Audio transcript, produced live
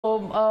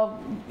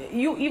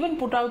You even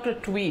put out a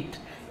tweet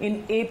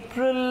in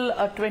April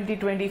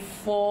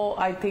 2024,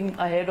 I think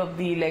ahead of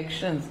the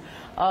elections,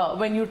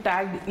 when you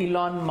tagged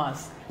Elon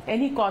Musk.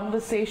 Any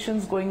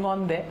conversations going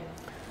on there?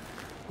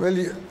 Well,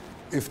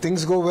 if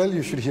things go well,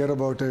 you should hear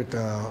about it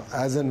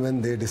as and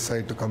when they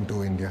decide to come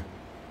to India.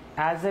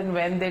 As and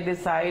when they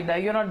decide,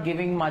 you're not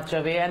giving much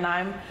away, and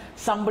I'm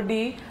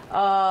somebody who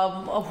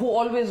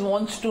always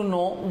wants to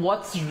know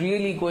what's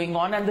really going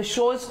on, and the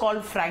show is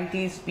called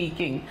Frankly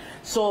Speaking,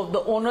 so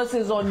the onus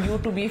is on you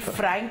to be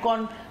frank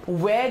on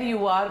where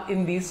you are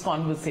in these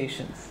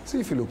conversations. See,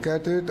 if you look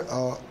at it,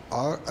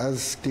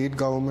 as state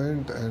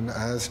government and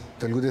as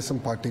Telugu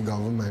Desam Party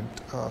government,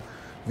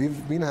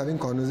 we've been having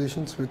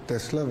conversations with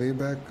Tesla way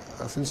back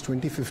since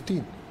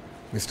 2015.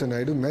 Mr.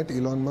 Naidu met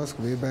Elon Musk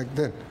way back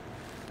then.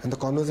 And the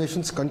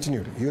conversations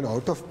continued, even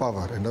out of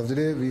power. End of the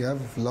day, we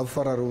have love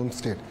for our own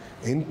state.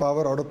 In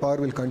power, out of power,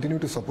 we'll continue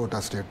to support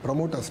our state,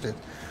 promote our state.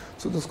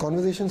 So those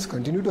conversations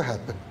continue to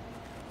happen.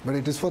 But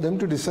it is for them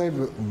to decide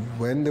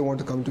when they want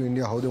to come to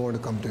India, how they want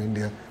to come to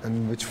India, and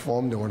in which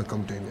form they want to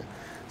come to India.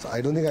 So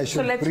I don't think I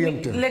should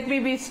preempt it. Let me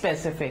be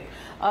specific.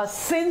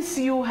 Since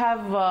you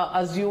have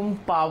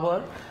assumed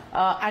power,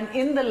 and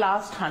in the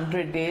last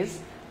 100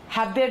 days,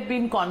 have there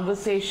been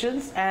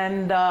conversations,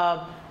 and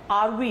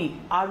are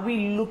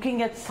we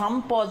looking at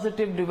some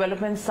positive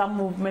development, some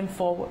movement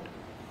forward?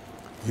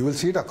 You will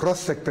see it across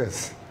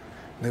sectors.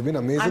 There have been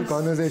amazing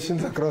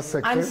conversations across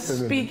sectors.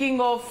 And speaking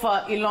of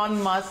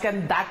Elon Musk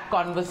and that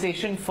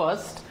conversation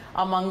first,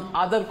 among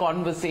other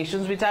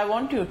conversations, which I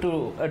want you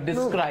to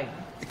describe.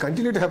 No,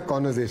 continue to have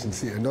conversations.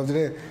 See, end of the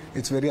day,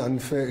 it's very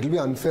unfair. It will be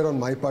unfair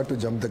on my part to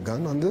jump the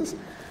gun on this.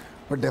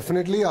 But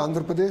definitely,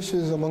 Andhra Pradesh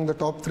is among the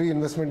top 3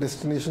 investment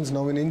destinations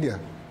now in India.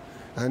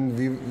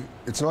 And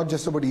it's not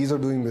just about ease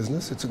of doing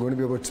business, it's going to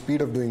be about speed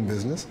of doing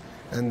business.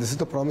 And this is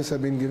the promise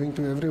I've been giving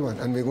to everyone,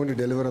 and we're going to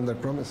deliver on that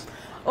promise.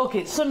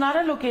 Okay, so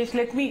Nara Lokesh,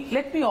 let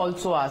me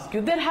also ask you,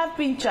 there have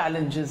been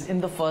challenges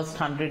in the first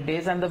 100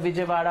 days, and the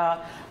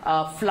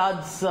Vijayawada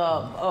floods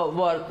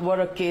were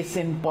a case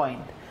in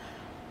point.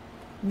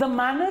 The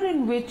manner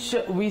in which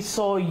we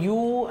saw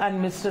you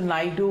and Mr.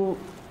 Naidu,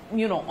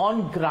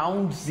 on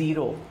ground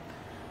zero,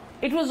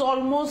 it was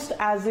almost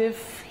as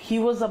if he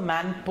was a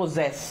man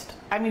possessed.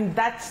 I mean,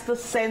 that's the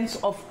sense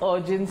of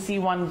urgency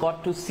one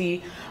got to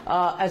see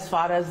as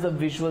far as the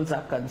visuals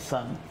are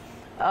concerned.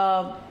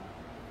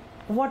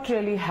 What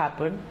really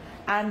happened?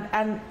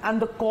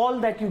 And the call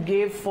that you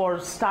gave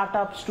for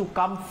startups to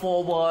come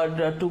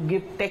forward, to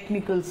give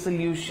technical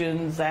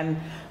solutions and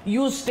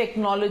use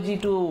technology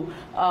to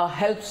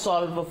help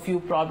solve a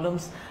few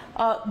problems.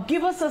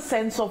 Give us a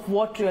sense of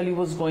what really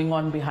was going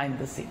on behind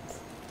the scenes.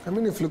 I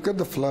mean, if you look at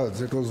the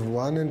floods, it was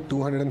 1 in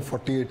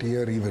 248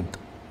 year event.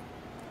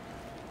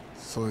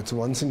 So it's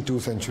once in 2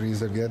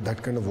 centuries that we had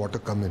that kind of water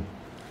come in.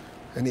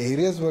 And the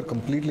areas were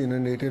completely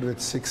inundated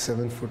with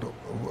 7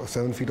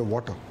 feet of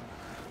water.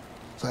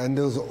 So, and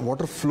there was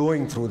water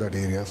flowing through that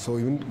area. So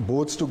even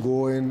boats to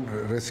go in,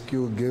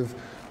 rescue, give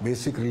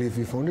basic relief,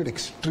 we found it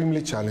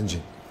extremely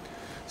challenging.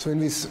 So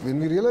when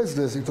we realized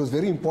this, it was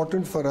very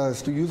important for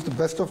us to use the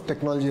best of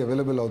technology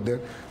available out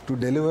there to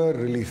deliver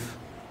relief.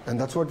 And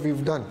that's what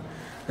we've done.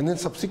 And then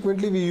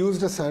subsequently we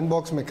used a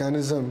sandbox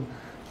mechanism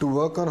to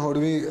work on how do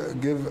we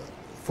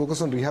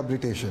focus on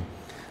rehabilitation.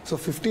 So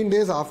 15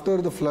 days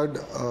after the flood,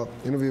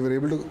 we were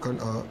able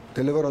to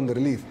deliver on the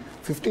relief.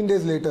 15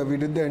 days later, we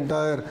did the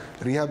entire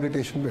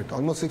rehabilitation bit.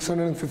 Almost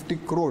 650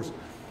 crores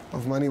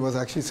of money was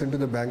actually sent to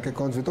the bank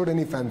accounts without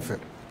any fanfare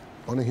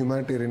on a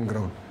humanitarian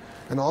ground.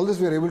 And all this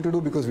we were able to do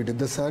because we did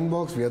the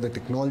sandbox, we had the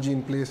technology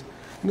in place.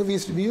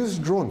 We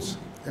used drones.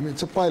 I mean,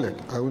 it's a pilot.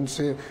 I wouldn't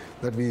say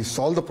that we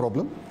solved the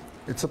problem.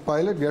 It's a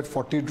pilot. We had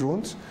 40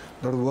 drones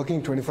that were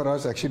working 24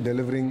 hours actually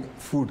delivering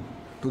food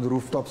to the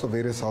rooftops of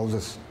various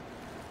houses.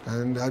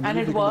 And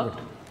it worked?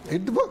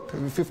 It worked.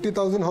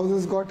 50,000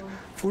 houses got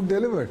food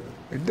delivered.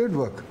 It did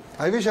work.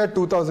 I wish I had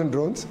 2,000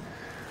 drones.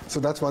 So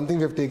that's one thing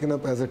we have taken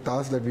up as a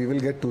task, that we will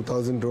get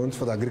 2,000 drones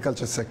for the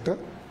agriculture sector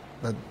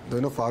that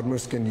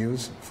farmers can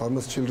use.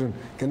 Farmers' children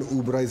can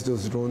Uberize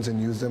those drones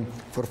and use them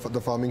for the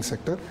farming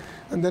sector.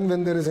 And then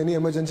when there is any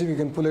emergency, we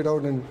can pull it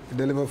out and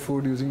deliver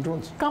food using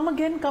drones. Come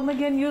again.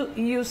 You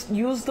use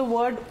the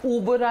word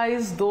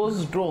Uberize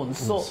those drones.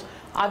 Yes. So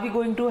are we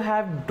going to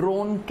have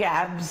drone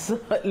cabs,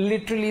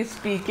 literally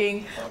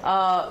speaking,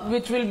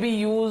 which will be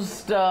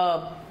used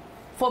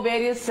for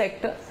various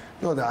sectors?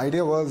 No, the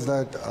idea was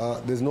that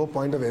there's no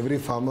point of every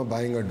farmer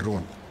buying a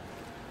drone.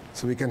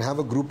 So we can have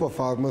a group of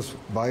farmers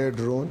buy a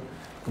drone,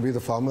 could be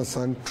the farmer's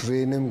son,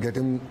 train him, get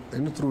him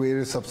through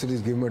various subsidies,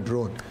 give him a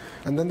drone.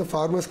 And then the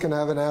farmers can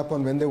have an app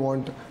on when they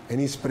want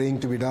any spraying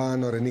to be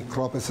done or any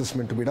crop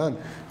assessment to be done.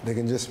 They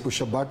can just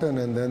push a button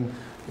and then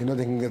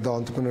they can get the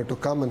entrepreneur to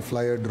come and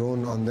fly a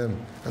drone on them.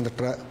 And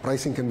the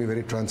pricing can be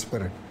very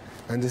transparent.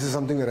 And this is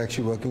something we're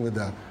actually working with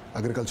the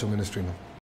Agriculture Ministry now.